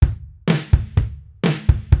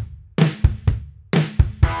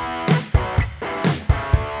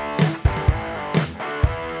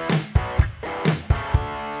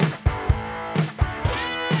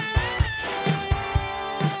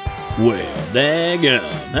daggum.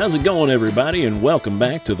 How's it going, everybody? And welcome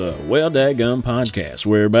back to the Well Daggum podcast,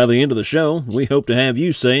 where by the end of the show, we hope to have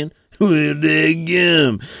you saying, well,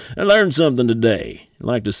 daggum. I learned something today. I'd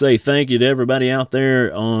like to say thank you to everybody out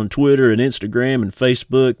there on Twitter and Instagram and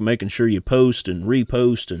Facebook, making sure you post and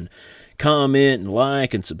repost and comment and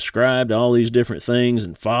like and subscribe to all these different things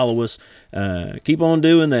and follow us. Keep on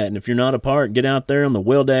doing that. And if you're not a part, get out there on the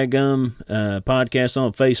Well Daggum podcast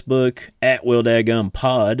on Facebook, at Well Daggum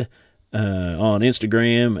Pod on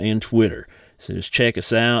Instagram and Twitter. So just check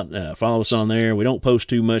us out. Follow us on there. We don't post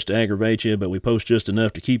too much to aggravate you, but we post just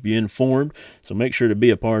enough to keep you informed. So make sure to be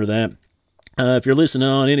a part of that. If you're listening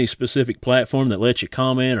on any specific platform that lets you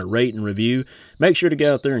comment or rate and review, make sure to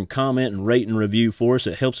get out there and comment and rate and review for us.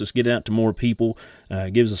 It helps us get out to more people.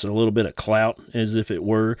 Gives us a little bit of clout, as if it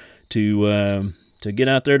were, to get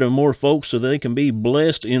out there to more folks so they can be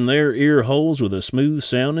blessed in their ear holes with the smooth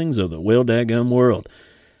soundings of the Well Daggum world.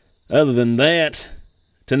 Other than that,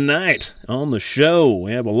 tonight on the show,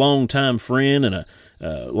 we have a longtime friend and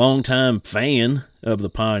a longtime fan of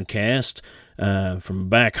the podcast. From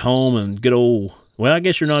back home and good old, well, I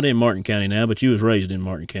guess you're not in Martin County now, but you was raised in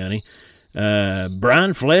Martin County.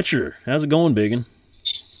 Brian Fletcher, how's it going, biggin?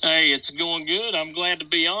 Hey, it's going good. I'm glad to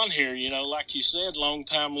be on here. You know, like you said,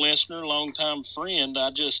 long-time listener, long-time friend.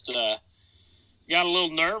 I just got a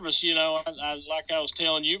little nervous, you know. Like I was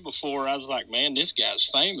telling you before, I was like, man, this guy's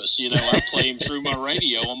famous. You know, I play him through my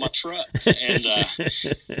radio on my truck. And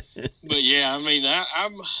but, yeah, I mean,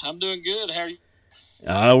 I'm doing good. How are you?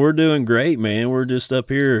 We're doing great, man. We're just up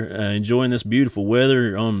here enjoying this beautiful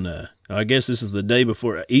weather on, I guess this is the day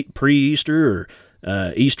before pre-Easter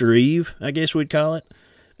or Easter Eve, I guess we'd call it.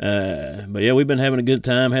 But yeah, we've been having a good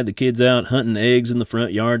time. Had the kids out hunting eggs in the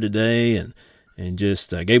front yard today and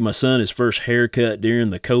just gave my son his first haircut during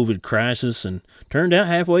the COVID crisis and turned out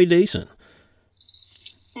halfway decent.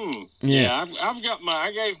 Yeah,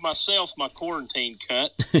 I gave myself my quarantine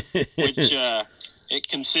cut, which, it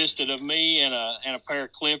consisted of me and a pair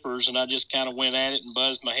of clippers, and I just kind of went at it and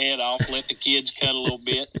buzzed my head off, let the kids cut a little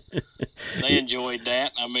bit. They enjoyed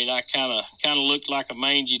that. I mean, I kind of looked like a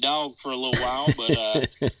mangy dog for a little while, but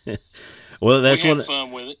well, we had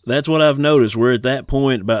fun with it. That's what I've noticed. We're at that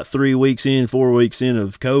point about 4 weeks in of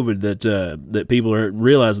COVID that people are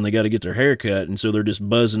realizing they got to get their hair cut, and so they're just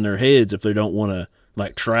buzzing their heads if they don't want to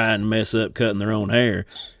like try and mess up cutting their own hair.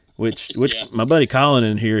 Which yeah. My buddy Colin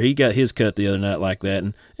in here, he got his cut the other night like that,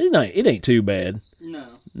 and it ain't too bad. No.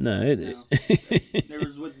 There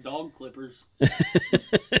was with dog clippers,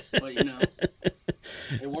 but you know,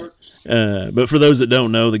 it worked. But for those that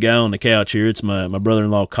don't know, the guy on the couch here, it's my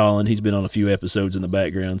brother-in-law Colin. He's been on a few episodes in the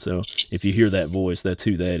background, so if you hear that voice, that's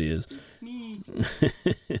who that is. It's me.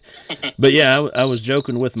 But yeah, I was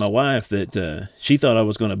joking with my wife that she thought I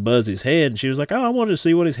was going to buzz his head, and she was like, "Oh, I wanted to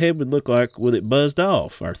see what his head would look like with it buzzed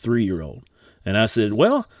off." Our 3-year-old, and I said,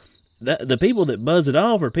 "Well, the people that buzz it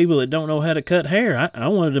off are people that don't know how to cut hair. I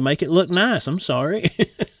wanted to make it look nice. I'm sorry."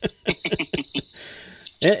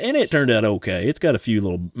 and it turned out okay. It's got a few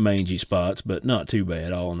little mangy spots, but not too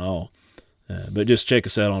bad all in all. But just check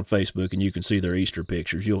us out on Facebook, and you can see their Easter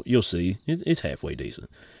pictures. You'll see it's halfway decent.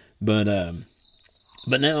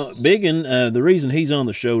 But now, Biggin, the reason he's on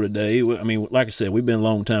the show today, I mean, like I said, we've been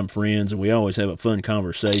longtime friends, and we always have a fun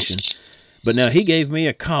conversation. But now he gave me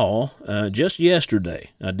a call just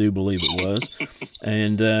yesterday, I do believe it was.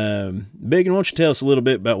 And Biggin, why don't you tell us a little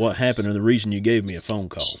bit about what happened or the reason you gave me a phone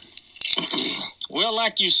call? Well,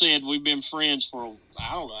 like you said, we've been friends for,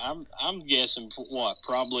 I don't know, I'm guessing for what,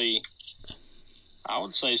 probably, I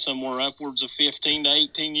would say somewhere upwards of 15 to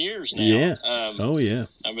 18 years now. Yeah. Oh, yeah.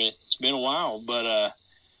 I mean, it's been a while, but,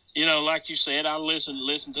 you know, like you said, I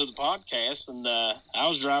listened to the podcast, and I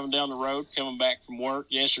was driving down the road coming back from work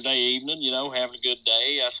yesterday evening, you know, having a good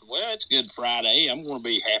day. I said, well, it's Good Friday. I'm going to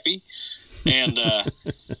be happy. And,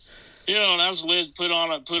 you know, and I was put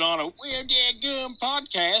on a Well Daggum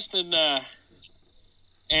podcast,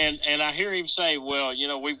 and I hear him say, well, you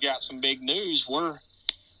know, we've got some big news.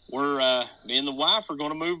 Me and the wife are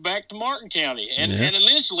going to move back to Martin County. And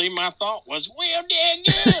initially my thought was, well,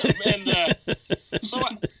 daggum. And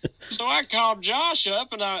so I called Josh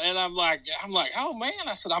up, and I'm like, oh man,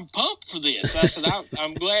 I said, I'm pumped for this. I said,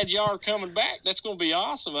 I'm glad y'all are coming back. That's going to be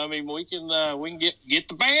awesome. I mean, we can get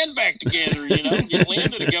the band back together, you know, get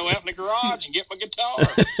Linda to go out in the garage and get my guitar.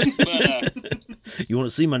 But, you want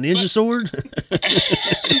to see my ninja sword?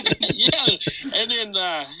 Yeah. And then,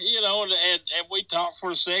 you know, and we talked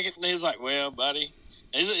for a second, and he's like, well, buddy,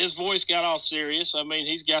 his voice got all serious. I mean,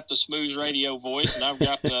 he's got the smooth radio voice, and I've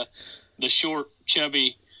got the short,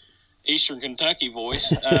 chubby Eastern Kentucky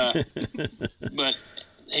voice. But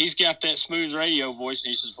he's got that smooth radio voice, and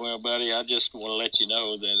he says, "Well, buddy, I just want to let you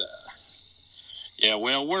know that, yeah,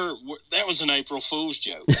 well, we're that was an April Fool's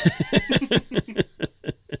joke."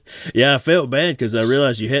 Yeah, I felt bad because I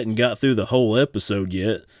realized you hadn't got through the whole episode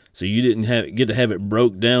yet, so you didn't get to have it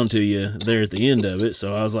broke down to you there at the end of it.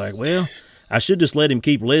 So I was like, well, I should just let him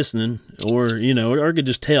keep listening, or or I could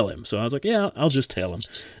just tell him. So I was like, yeah, I'll just tell him.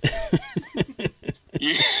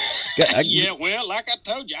 Yeah. Yeah, well, like I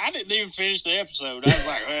told you, I didn't even finish the episode. I was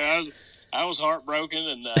like, well, I was heartbroken,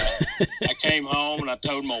 and I came home and I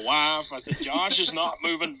told my wife, I said, Josh is not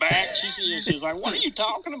moving back. She was like, what are you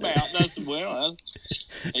talking about? And I said, well,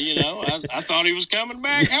 I thought he was coming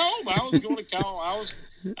back home. I was going to call. I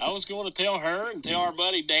was going to tell her and tell our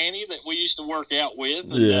buddy Danny that we used to work out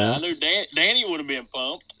with. And yeah. I knew Danny would have been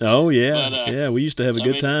pumped. Oh, yeah. But, yeah, we used to have a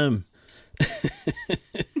good time.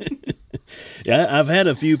 Yeah, I've had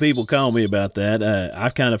a few people call me about that.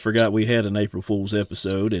 I kind of forgot we had an April Fool's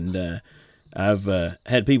episode, and I've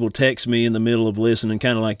had people text me in the middle of listening,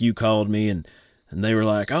 kind of like you called me, and they were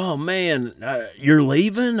like, oh, man, you're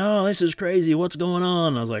leaving? Oh, this is crazy. What's going on?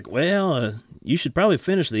 And I was like, well, you should probably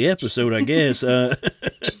finish the episode, I guess.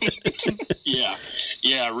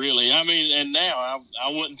 Yeah, really. I mean, and now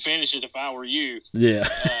I wouldn't finish it if I were you. Yeah.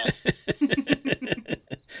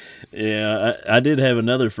 Yeah, I did have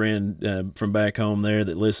another friend from back home there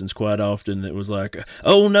that listens quite often that was like,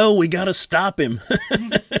 oh, no, we got to stop him.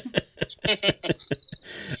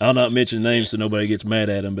 I'll not mention names so nobody gets mad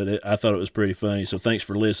at him, but I thought it was pretty funny. So thanks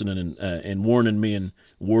for listening and warning me and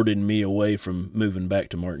warding me away from moving back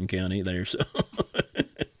to Martin County there. So.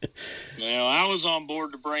 Well, I was on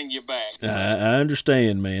board to bring you back. I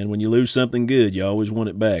understand, man. When you lose something good, you always want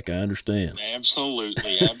it back. I understand.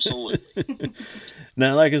 Absolutely.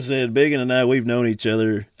 Now, like I said, Biggin and I, we've known each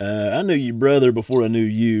other. I knew your brother before I knew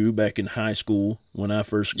you back in high school. When I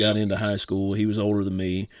first got into high school, he was older than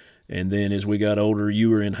me. And then as we got older, you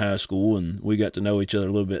were in high school, and we got to know each other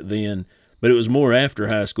a little bit then. But it was more after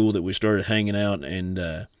high school that we started hanging out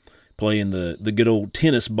and playing the good old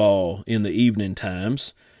tennis ball in the evening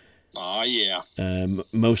times. Oh, yeah.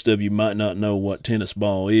 Most of you might not know what tennis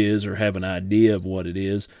ball is or have an idea of what it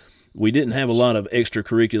is. We didn't have a lot of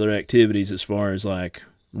extracurricular activities as far as like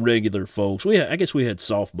regular folks. I guess we had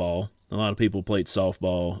softball. A lot of people played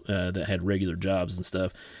softball that had regular jobs and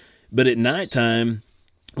stuff. But at nighttime,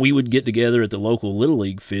 we would get together at the local Little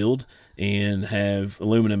League field and have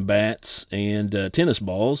aluminum bats and tennis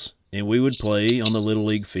balls, and we would play on the Little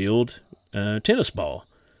League field tennis ball.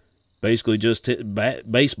 Basically just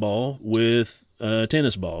baseball with a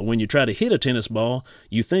tennis ball. When you try to hit a tennis ball,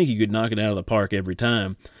 you think you could knock it out of the park every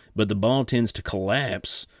time, but the ball tends to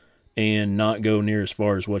collapse and not go near as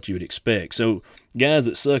far as what you would expect. So guys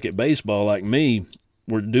that suck at baseball like me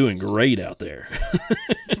were doing great out there.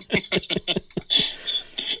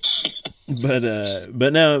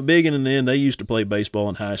 But now Biggin and them, they used to play baseball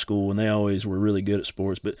in high school, and they always were really good at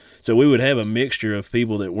sports. But so we would have a mixture of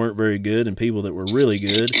people that weren't very good and people that were really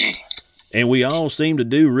good, and we all seemed to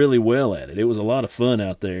do really well at it. It was a lot of fun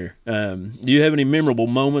out there. Do you have any memorable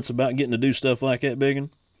moments about getting to do stuff like that, Biggin?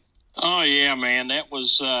 Oh, yeah, man. That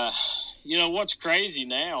was, what's crazy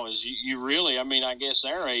now is you really, I mean, I guess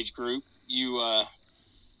our age group,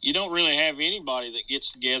 you don't really have anybody that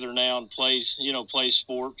gets together now and plays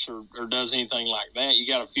sports or does anything like that. You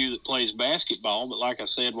got a few that plays basketball, but like I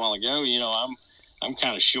said a while ago, I'm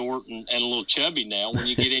kind of short and a little chubby now. When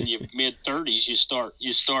you get in your mid-30s,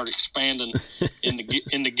 you start expanding in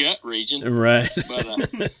the gut region. Right.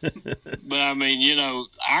 But I mean,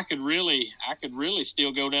 I could really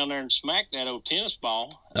still go down there and smack that old tennis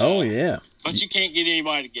ball. Oh yeah. But you can't get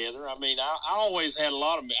anybody together. I mean, I always had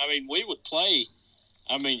we would play.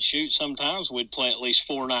 I mean, shoot, sometimes we'd play at least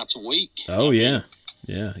 4 nights a week. Oh, yeah.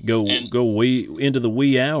 Yeah. Go into the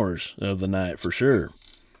wee hours of the night for sure.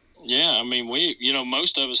 Yeah. I mean,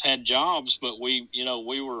 most of us had jobs, but we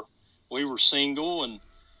were single and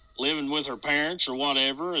living with our parents or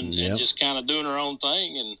whatever and just kind of doing our own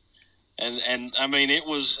thing. And I mean, it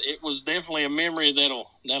was definitely a memory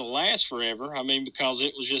that'll last forever. I mean, because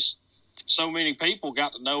it was just so many people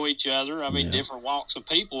got to know each other. I mean, different walks of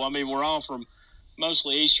people. I mean, we're all from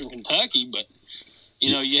mostly Eastern Kentucky, but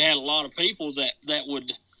you had a lot of people that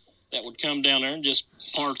would come down there and just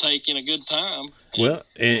partake in a good time. Well,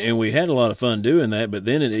 and we had a lot of fun doing that, but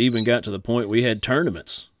then it even got to the point we had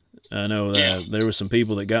tournaments. I know there were some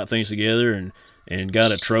people that got things together and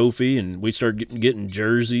got a trophy, and we started getting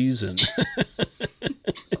jerseys and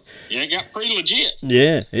yeah, it got pretty legit.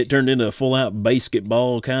 Yeah, it turned into a full-out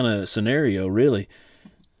basketball kind of scenario, really.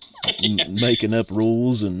 Making up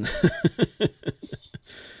rules and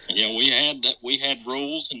yeah, we had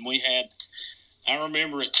rules, and we had I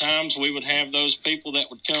remember at times we would have those people that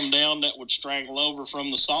would come down that would straggle over from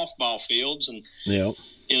the softball fields, and Yep.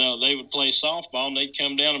 you know, they would play softball, and they'd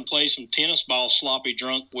come down and play some tennis ball sloppy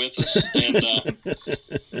drunk with us and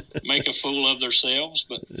make a fool of themselves.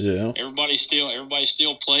 But yeah, everybody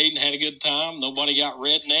still played and had a good time. Nobody got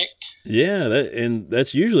redneck. Yeah,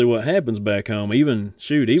 that's usually what happens back home. Even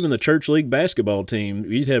the church league basketball team,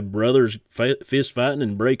 you'd have brothers fist fighting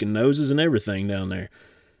and breaking noses and everything down there.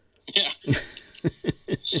 Yeah.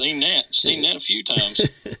 Seen that a few times.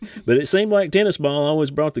 But it seemed like tennis ball always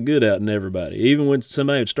brought the good out in everybody. Even when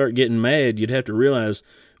somebody would start getting mad, you'd have to realize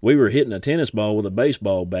we were hitting a tennis ball with a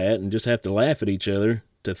baseball bat and just have to laugh at each other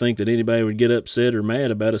to think that anybody would get upset or mad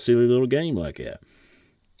about a silly little game like that.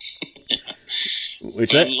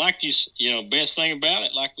 Like you know, best thing about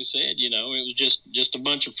it, like we said, you know, it was just a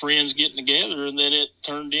bunch of friends getting together, and then it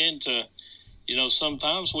turned into, you know,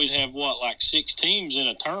 sometimes we'd have like 6 teams in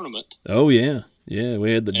a tournament. Oh yeah. Yeah,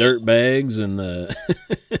 we had the dirt bags and the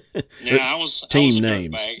I was team a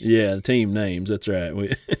names. Dirtbag. Yeah, the team names. That's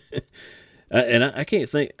right. I can't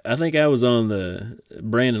think. I think I was on the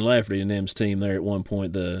Brandon Lafferty and them's team there at one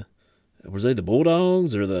point. Was they the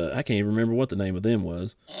Bulldogs or I can't even remember what the name of them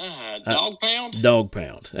was. Dog Pound? Dog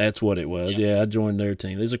Pound. That's what it was. Yeah, I joined their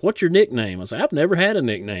team. They was like, "What's your nickname?" I was like, "I've never had a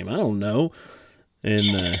nickname. I don't know." And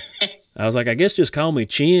I was like, "I guess just call me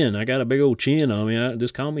Chin. I got a big old chin on me.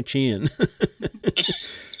 Just call me Chin."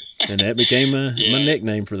 And that became my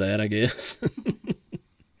nickname for that, I guess.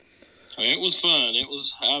 It was fun. It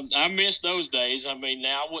was. I miss those days. I mean,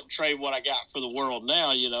 now I wouldn't trade what I got for the world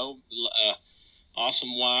now. You know,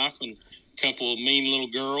 awesome wife and a couple of mean little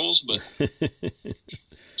girls, but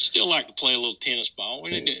still like to play a little tennis ball.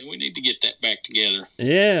 We need to get that back together.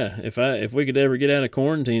 Yeah, if we could ever get out of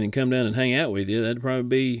quarantine and come down and hang out with you, that'd probably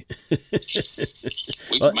be.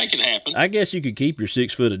 We could make it happen. I guess you could keep your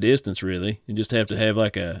 6 foot of distance. Really, you just have to have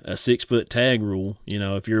like a 6 foot tag rule. You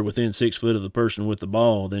know, if you're within 6 foot of the person with the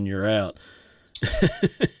ball, then you're out.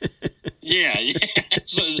 Yeah.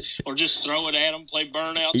 So, or just throw it at them, play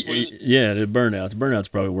burnouts with it. Yeah, the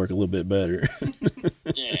burnouts probably work a little bit better.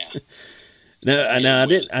 Yeah. Now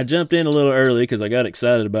I jumped in a little early because I got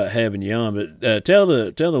excited about having you on. But tell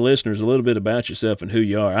the listeners a little bit about yourself and who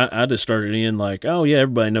you are. I just started in like, oh yeah,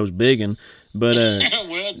 everybody knows Biggin, but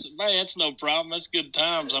well, that's no problem. That's good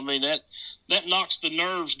times. I mean that knocks the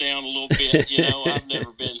nerves down a little bit. You know, I've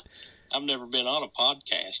never been on a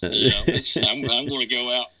podcast. You know, I'm going to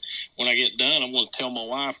go out when I get done. I'm going to tell my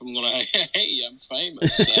wife. I'm going to, hey, I'm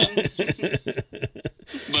famous.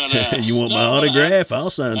 But you want my autograph? I'll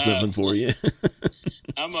sign something for you.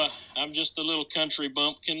 I'm just a little country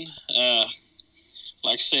bumpkin.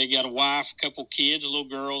 Like I say, got a wife, a couple kids, little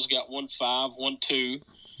girls. Got 1 5, 1 2.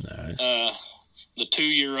 Nice. The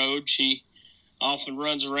 2-year-old, she often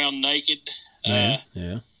runs around naked. Yeah.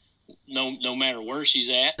 No matter where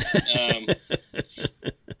she's at.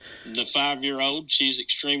 The 5-year-old, she's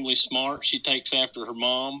extremely smart. She takes after her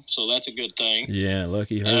mom, so that's a good thing. Yeah,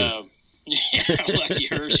 lucky her. Lucky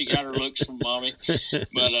her. She got her looks from mommy,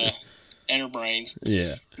 but and her brains.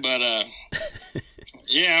 Yeah. But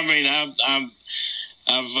yeah, I mean,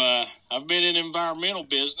 I've been in environmental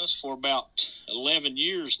business for about 11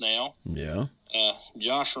 years now. Yeah.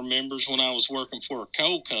 Josh remembers when I was working for a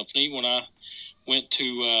coal company when I went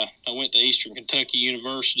to Eastern Kentucky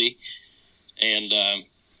University, and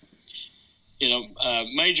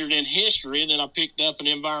majored in history, and then I picked up an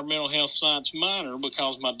environmental health science minor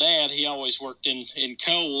because my dad, he always worked in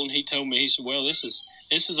coal, and he told me, he said, well, this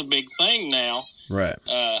is a big thing now. Right.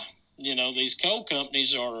 These coal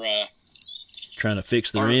companies are trying to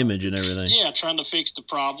fix their image and everything. Yeah, trying to fix the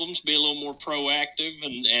problems, be a little more proactive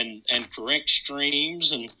and correct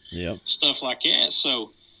streams and stuff like that.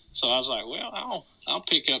 So I was like, well, I'll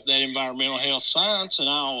pick up that environmental health science and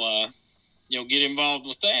I'll get involved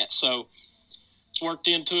with that. So it's worked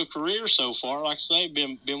into a career so far. Like I say,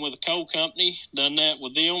 been with a coal company, done that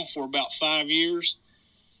with them for about 5 years.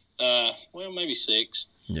 Maybe 6.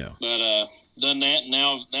 Yeah. But done that. And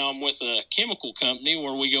now I'm with a chemical company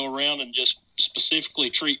where we go around and just specifically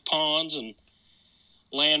treat ponds and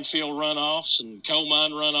landfill runoffs and coal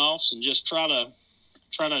mine runoffs and just try to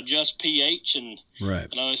adjust pH. And right.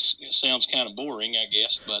 I know it sounds kind of boring, I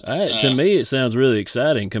guess, but to me it sounds really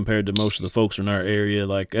exciting compared to most of the folks in our area.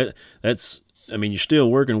 Like that's, I mean, you're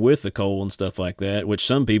still working with the coal and stuff like that, which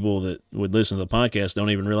some people that would listen to the podcast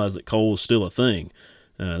don't even realize that coal is still a thing.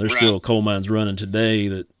 There's still coal mines running today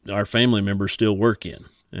that our family members still work in,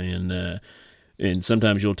 and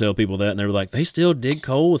sometimes you'll tell people that, and they're like, they still dig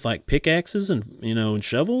coal with like pickaxes and and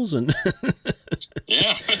shovels and.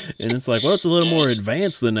 Yeah. And it's like, well, it's a little more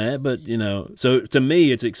advanced than that, but so to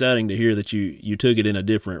me, it's exciting to hear that you took it in a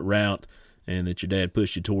different route, and that your dad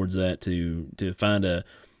pushed you towards that to find a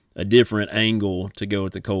different angle to go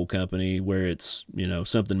with the coal company, where it's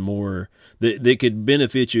something more that could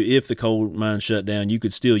benefit you. If the coal mine shut down, you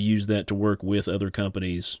could still use that to work with other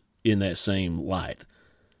companies in that same light.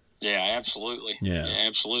 Yeah, absolutely. Yeah,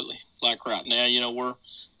 absolutely. Like right now, we're,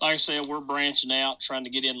 like I said, we're branching out, trying to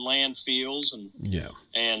get in landfills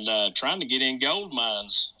and trying to get in gold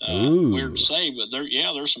mines. Weird to say, but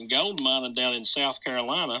there's some gold mining down in South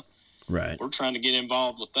Carolina. Right. We're trying to get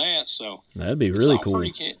involved with that. So that'd be really cool.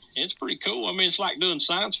 It's pretty cool. I mean, it's like doing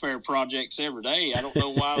science fair projects every day. I don't know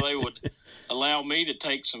why they would allow me to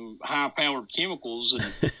take some high-powered chemicals and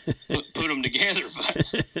put them together.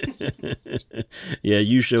 But yeah,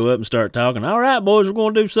 you show up and start talking. All right, boys, we're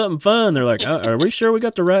going to do something fun. They're like, are we sure we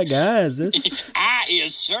got the right guy? Is this? I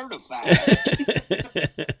is certified.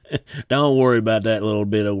 Don't worry about that little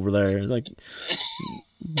bit over there. It's like,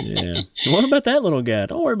 yeah. What about that little guy?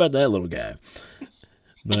 Don't worry about that little guy.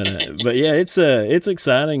 But yeah, it's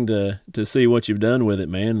exciting to see what you've done with it,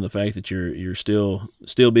 man, and the fact that you're still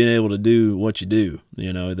being able to do what you do.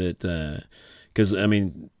 That because I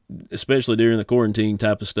mean, especially during the quarantine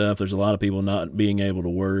type of stuff, there's a lot of people not being able to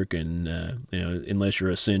work, and unless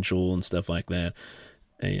you're essential and stuff like that.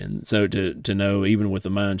 And so to know, even with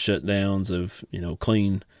the mine shutdowns of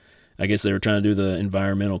clean, I guess they were trying to do the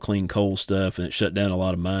environmental clean coal stuff, and it shut down a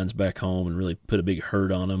lot of mines back home and really put a big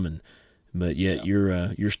hurt on them. But yet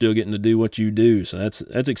you're still getting to do what you do, so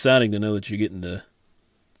that's exciting to know that you're getting to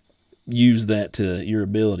use that to your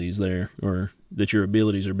abilities there, or that your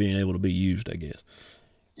abilities are being able to be used, I guess.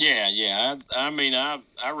 Yeah. I mean, I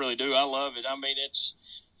really do. I love it. I mean,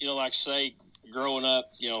 it's like say growing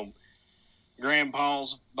up,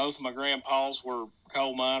 both of my grandpas were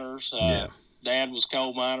coal miners. Dad was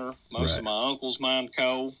coal miner. Most of my uncles mined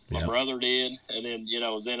coal. My brother did, and then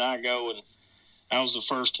then I go, and I was the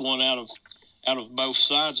first one out of both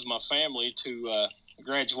sides of my family to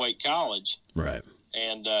graduate college. Right.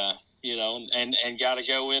 And and got to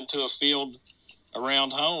go into a field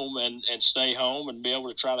around home and stay home and be able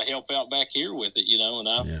to try to help out back here with it. And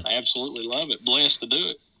I absolutely love it. Blessed to do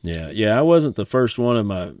it. Yeah. I wasn't the first one of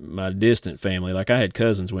my distant family. Like I had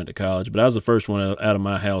cousins went to college, but I was the first one out of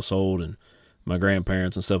my household and my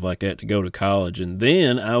grandparents and stuff like that to go to college. And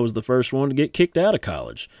then I was the first one to get kicked out of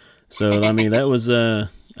college. So, I mean, that was, I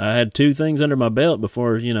had two things under my belt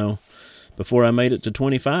before I made it to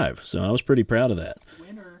 25. So I was pretty proud of that.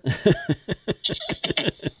 Winner.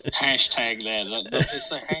 Hashtag that.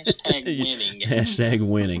 It's a hashtag winning. Hashtag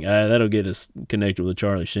winning. That'll get us connected with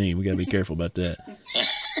Charlie Sheen. We got to be careful about that.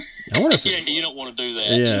 I wonder if you don't want to do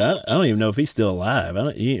that. Yeah, I don't even know if he's still alive.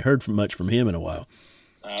 You ain't heard much from him in a while.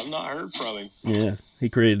 I've not heard from him. Yeah, he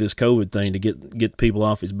created this COVID thing to get people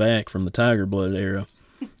off his back from the Tiger Blood era.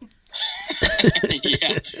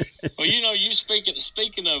 Yeah. Well, you speaking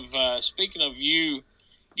of you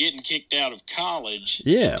getting kicked out of college.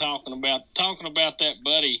 Yeah. Talking about that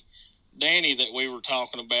buddy Danny that we were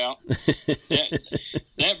talking about.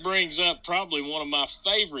 that brings up probably one of my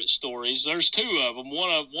favorite stories. There's two of them.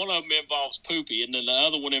 One of them involves Poopy, and then the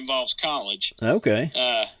other one involves college. Okay.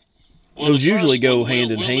 Well, those usually go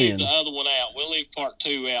hand in hand. hand. We'll leave the other one out. We'll leave part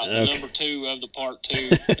two out. The number two of the part two,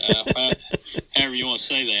 however you want to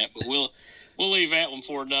say that. But we'll leave that one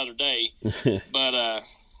for another day. But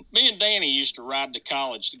me and Danny used to ride to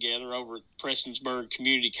college together over at Prestonsburg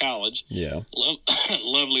Community College. Yeah.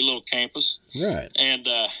 Lovely little campus. Right. And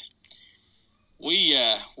we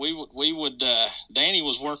would Danny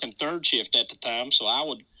was working third shift at the time, so I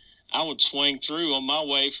would swing through on my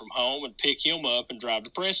way from home and pick him up and drive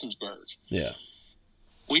to Prestonsburg. Yeah.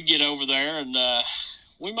 We'd get over there, and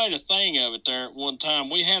we made a thing of it there at one time.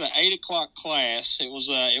 We had an 8 o'clock class. It was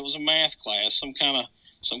a math class, some kind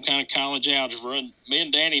of college algebra. And me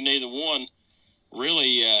and Danny, neither one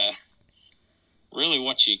really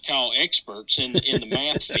what you call experts in the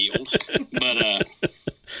math field.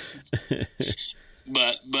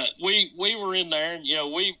 But we were in there, and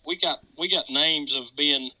we got names of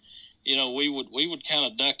being. We would kind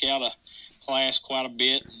of duck out of class quite a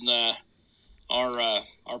bit, and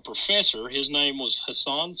our professor, his name was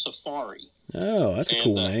Hassan Safari. Oh, that's a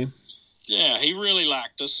cool name. Yeah, he really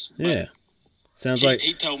liked us. Yeah, sounds like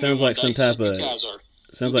some type of. You guys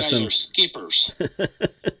are skippers.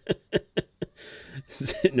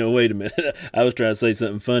 No, wait a minute. I was trying to say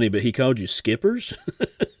something funny, but he called you skippers?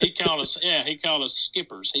 He called us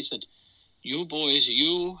skippers. He said, "You boys,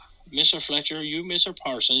 you." Mr. Fletcher, you, Mr.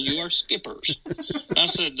 Parsons, you are skippers. I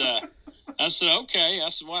said, okay. I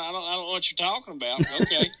said, well, I don't know what you're talking about.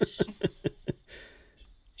 Okay.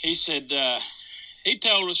 he said, he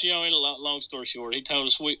told us, long story short, he told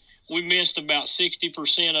us we missed about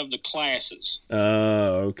 60% of the classes.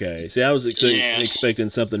 Oh, okay. See, I was expecting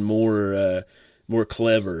something more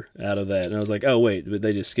clever out of that. And I was like, oh, wait, but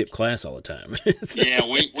they just skip class all the time. Yeah,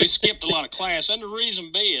 we skipped a lot of class. And the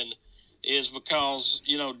reason being is because,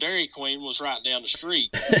 Dairy Queen was right down the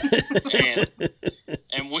street.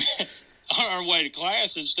 and we, on our way to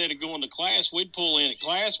class, instead of going to class, we'd pull in at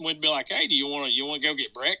class and we'd be like, hey, do you want to go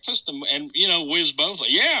get breakfast? And we was both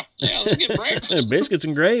like, yeah, let's get breakfast. Biscuits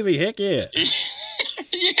and gravy, heck yeah.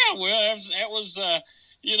 Yeah, well, that was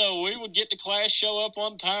we would get to class, show up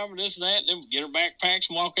on time, and this and that, and then we'd get our backpacks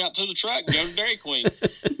and walk out to the truck and go to Dairy Queen.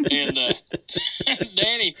 And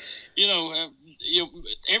Danny,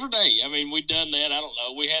 every day, I mean, we'd done that. I don't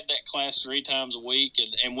know. We had that class 3 times a week,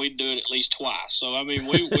 and we'd do it at least twice. So, I mean,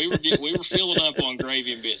 we were filling up on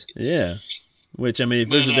gravy and biscuits. Yeah. Which, I mean, if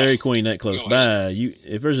there's a Dairy Queen that close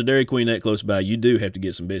by, you do have to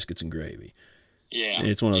get some biscuits and gravy. Yeah.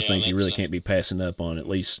 It's one of those things you really can't be passing up on at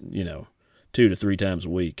least, 2 to 3 times a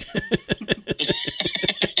week.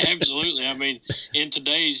 Absolutely. I mean, in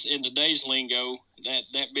today's lingo,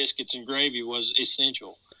 that biscuits and gravy was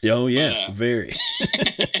essential. Oh yeah, very.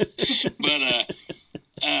 But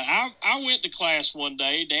I went to class one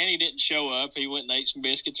day. Danny didn't show up. He went and ate some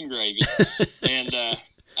biscuits and gravy, and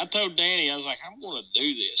I told Danny, I was like, I'm going to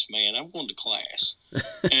do this, man. I'm going to class.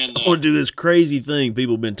 And I'm going to do this crazy thing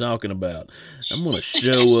people have been talking about. I'm going to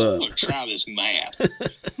show up. I'm going to try this math.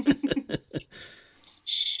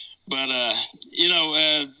 But,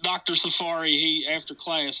 Dr. Safari, after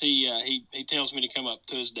class, he tells me to come up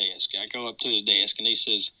to his desk. I go up to his desk, and he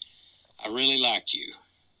says, I really like you.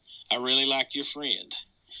 I really like your friend.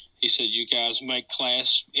 He said, you guys make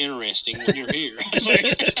class interesting when you're here. I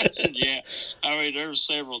said, yeah. I mean, there were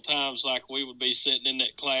several times, like, we would be sitting in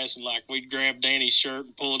that class, and, like, we'd grab Danny's shirt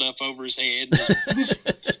and pull it up over his head,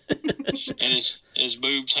 and his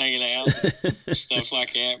boobs hanging out, stuff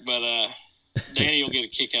like that. But Danny will get a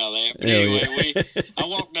kick out of that. But anyway, I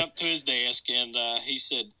walked up to his desk, and he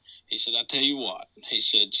said, I tell you what. He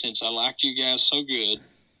said, since I liked you guys so good,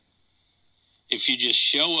 if you just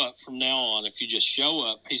show up from now on,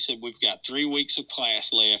 he said, we've got 3 weeks of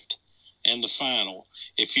class left and the final.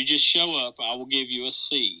 If you just show up, I will give you a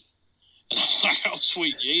C. And I was like, oh,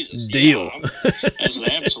 sweet Jesus. Deal. Yeah, I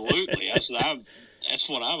said, absolutely. I said, that's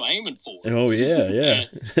what I'm aiming for. Oh, yeah.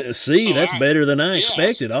 C, so that's better than I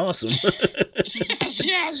expected. Awesome.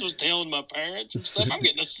 I was telling my parents and stuff, I'm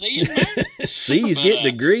getting a C in there. C's get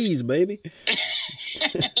degrees, baby.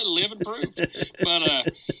 Living proof.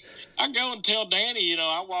 But I go and tell Danny,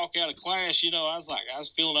 I walk out of class, I was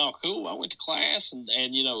feeling all cool. I went to class and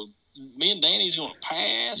me and Danny's going to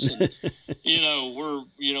pass, and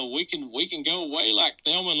we can go away like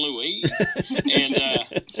Thelma and Louise,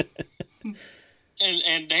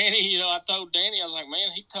 and Danny, I told Danny, I was like, man,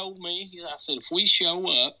 he told me, I said, if we show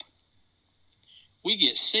up, we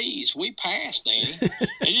get C's. We pass, Danny.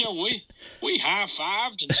 And, we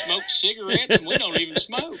high-fived and smoked cigarettes, and we don't even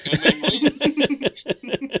smoke. I mean,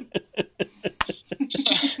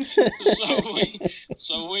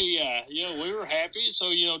 we were happy.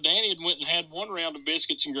 So, Danny had went and had one round of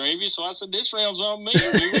biscuits and gravy. So I said, this round's on me.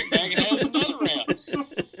 And we went back and had us another round.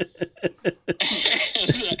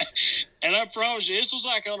 And I promise you, this was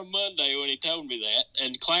like on a Monday when he told me that.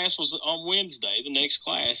 And class was on Wednesday, the next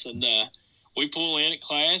class. And we pull in at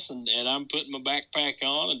class, and I'm putting my backpack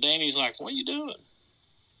on. And Danny's like, what are you doing?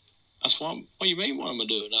 I said, what do you mean, what am I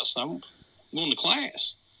doing? I said, I'm going to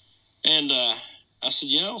class. And I said,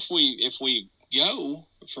 if we go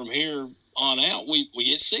from here on out, we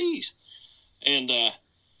get C's. And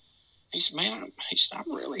he said, man,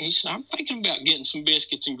 I'm thinking about getting some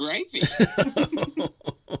biscuits and gravy.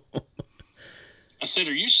 I said,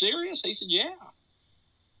 are you serious? He said, yeah.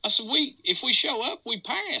 I said, if we show up, we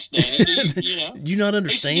pass, Danny. Do you not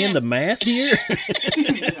understand the math here?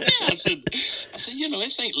 Yeah, I said,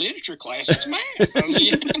 this ain't literature class, it's math. I said,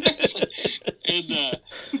 yeah. And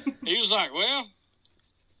he was like, well,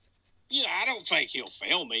 I don't think he'll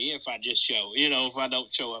fail me if I just if I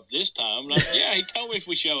don't show up this time. And I said, yeah, he told me if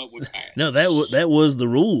we show up, we pass. No, that was the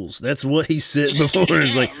rules. That's what he said before.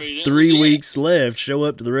 It's like 3 weeks left, show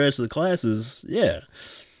up to the rest of the classes. Yeah.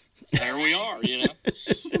 There we are,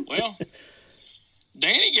 Well,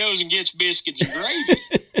 Danny goes and gets biscuits and gravy.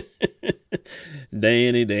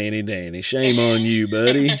 Danny. Shame on you,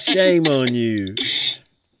 buddy. Shame on you.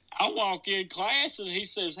 I walk in class and he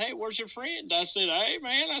says, hey, where's your friend? I said, hey,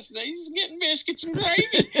 man. He's getting biscuits and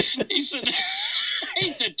gravy. He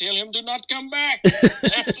said, tell him do not come back.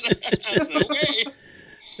 I said, okay.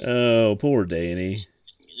 Oh, poor Danny.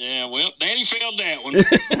 Yeah, well, Danny Danny failed that one.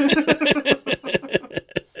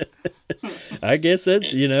 I guess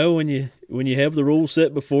that's, when you have the rules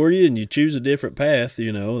set before you and you choose a different path,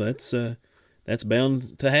 that's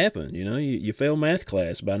bound to happen. You fail math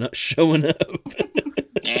class by not showing up.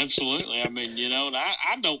 Absolutely. I mean, and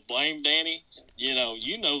I don't blame Danny. You know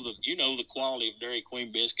the quality of Dairy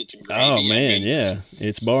Queen biscuits and gravy. Oh man, yeah,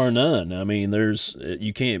 it's bar none. I mean,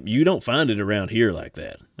 you don't find it around here like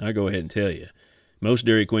that. I'll go ahead and tell you. Most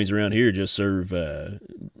Dairy Queens around here just serve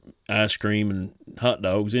ice cream and hot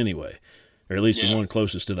dogs anyway, or at least the one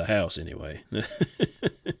closest to the house anyway.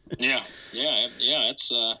 Yeah.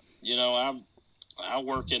 It's I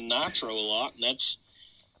work in Nitro a lot, and that's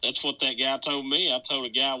what that guy told me. I told a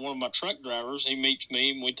guy, one of my truck drivers, he meets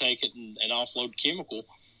me and we take it and offload chemical.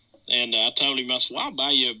 And I told him, I said, well, I'll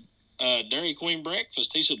buy you a Dairy Queen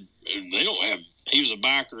breakfast. He said, they don't have. He was a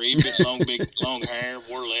biker. He had big long hair,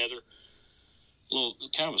 wore leather.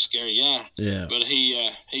 Kind of a scary guy. Yeah. But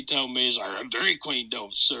he told me, he's like, Dairy Queen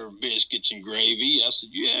don't serve biscuits and gravy. I said,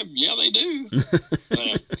 yeah, they do.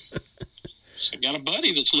 So I got a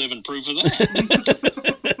buddy that's living proof of that.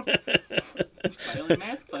 He's failing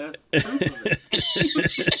math class. Proof of it.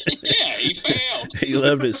 Yeah, he failed. He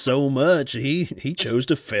loved it so much, he chose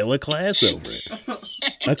to fail a class over it.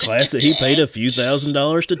 A class that he paid a few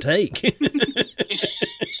 $1,000s to take.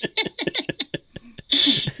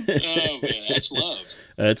 Oh man, that's love.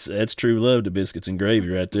 That's true love to biscuits and gravy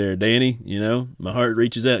right there, Danny. My heart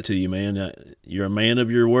reaches out to you, man. You're a man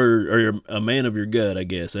of your word, or you're a man of your gut. I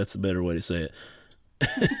guess that's the better way to say it.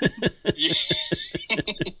 Yeah.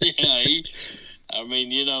 I mean,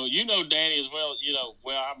 Danny as well.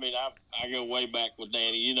 I go way back with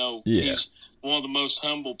Danny. He's one of the most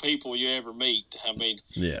humble people you ever meet. I mean,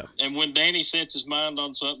 yeah. And when Danny sets his mind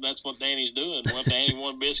on something, that's what Danny's doing. When Danny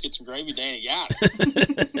won biscuits and gravy, Danny got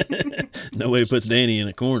it. Nobody puts Danny in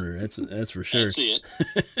a corner. That's for sure. That's it.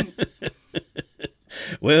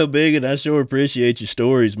 Well, Bigot, I sure appreciate your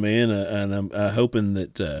stories, man, and I'm hoping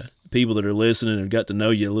that people that are listening have got to know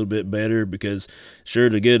you a little bit better, because sure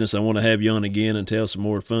to goodness I want to have you on again and tell some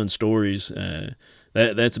more fun stories.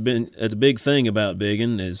 That's a big thing about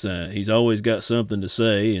Biggin, is he's always got something to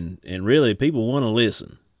say, and really people want to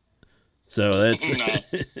listen. So that's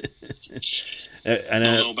I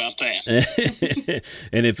don't know about that.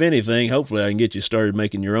 And if anything, hopefully I can get you started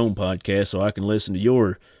making your own podcast so I can listen to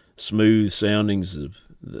your smooth soundings of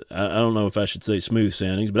I don't know if I should say smooth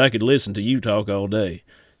soundings, but I could listen to you talk all day.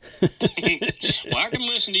 Well, I can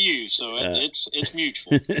listen to you, so it's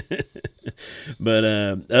mutual. But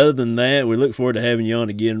other than that, we look forward to having you on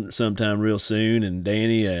again sometime real soon. And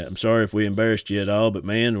Danny, I'm sorry if we embarrassed you at all, but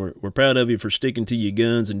man, we're proud of you for sticking to your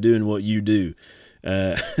guns and doing what you do.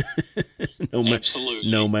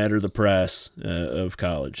 Absolutely. No matter the price of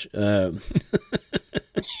college.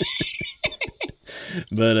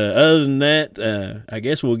 But other than that, I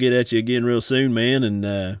guess we'll get at you again real soon, man,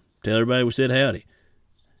 and tell everybody we said howdy.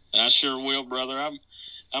 I sure will, brother.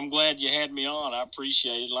 I'm glad you had me on. I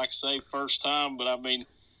appreciate it. Like I say, first time, but I mean,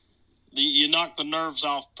 you knocked the nerves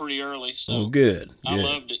off pretty early. So good. I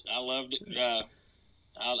loved it.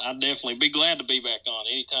 I'll definitely be glad to be back on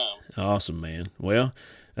anytime. Awesome, man. Well,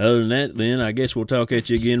 other than that, then I guess we'll talk at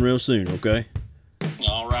you again real soon, okay?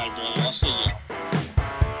 All right, brother. I'll see you.